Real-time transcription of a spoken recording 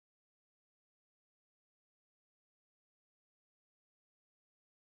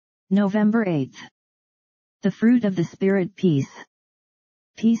November 8th. The fruit of the Spirit: peace.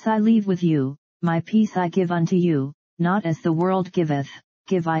 Peace I leave with you, my peace I give unto you, not as the world giveth,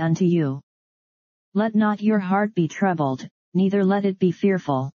 give I unto you. Let not your heart be troubled, neither let it be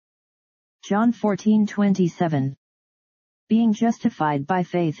fearful. John 14:27. Being justified by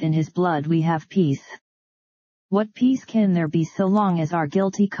faith in his blood we have peace. What peace can there be so long as our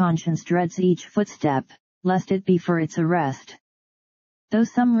guilty conscience dreads each footstep, lest it be for its arrest? Though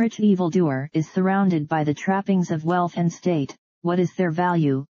some rich evildoer is surrounded by the trappings of wealth and state, what is their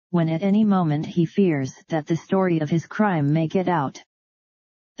value, when at any moment he fears that the story of his crime may get out?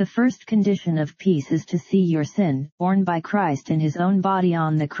 The first condition of peace is to see your sin borne by Christ in his own body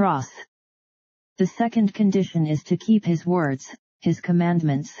on the cross. The second condition is to keep his words, his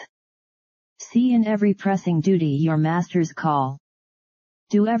commandments. See in every pressing duty your Master's call.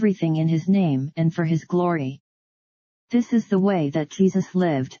 Do everything in his name and for his glory. This is the way that Jesus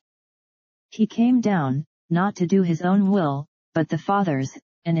lived. He came down, not to do his own will, but the Father's,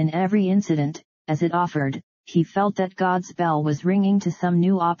 and in every incident, as it offered, he felt that God's bell was ringing to some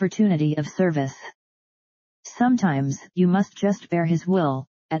new opportunity of service. Sometimes you must just bear his will,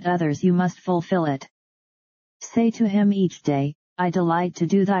 at others you must fulfill it. Say to him each day, I delight to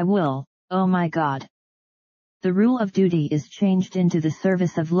do thy will, O my God. The rule of duty is changed into the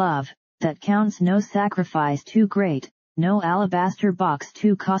service of love, that counts no sacrifice too great, no alabaster box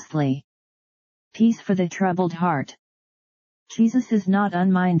too costly. Peace for the troubled heart. Jesus is not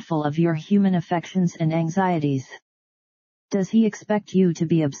unmindful of your human affections and anxieties. Does he expect you to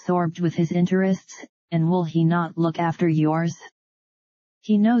be absorbed with his interests, and will he not look after yours?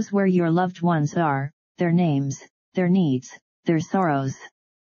 He knows where your loved ones are, their names, their needs, their sorrows.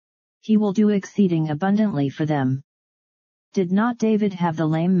 He will do exceeding abundantly for them. Did not David have the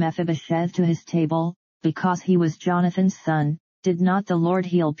lame Mephibosheth to his table, because he was Jonathan's son? Did not the Lord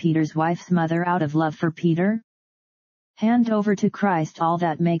heal Peter's wife's mother out of love for Peter? Hand over to Christ all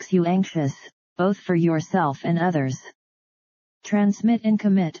that makes you anxious, both for yourself and others. Transmit and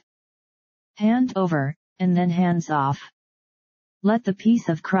commit. Hand over, and then hands off. Let the peace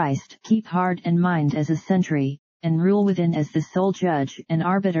of Christ keep heart and mind as a sentry, and rule within as the sole judge and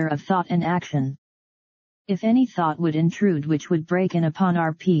arbiter of thought and action. If any thought would intrude which would break in upon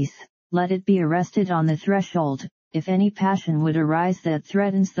our peace, let it be arrested on the threshold. If any passion would arise that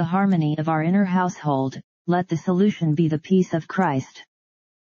threatens the harmony of our inner household, let the solution be the peace of Christ.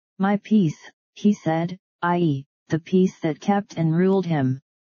 My peace, he said, i.e., the peace that kept and ruled him.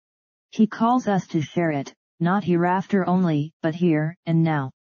 He calls us to share it, not hereafter only, but here and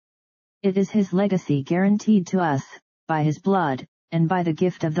now. It is his legacy guaranteed to us, by his blood, and by the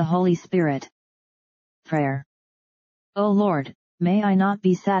gift of the Holy Spirit. Prayer. O Lord, may I not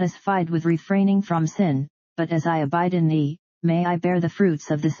be satisfied with refraining from sin, but as I abide in thee, may I bear the fruits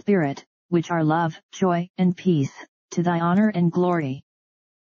of the Spirit, which are love, joy, and peace, to thy honor and glory.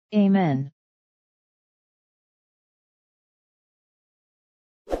 Amen.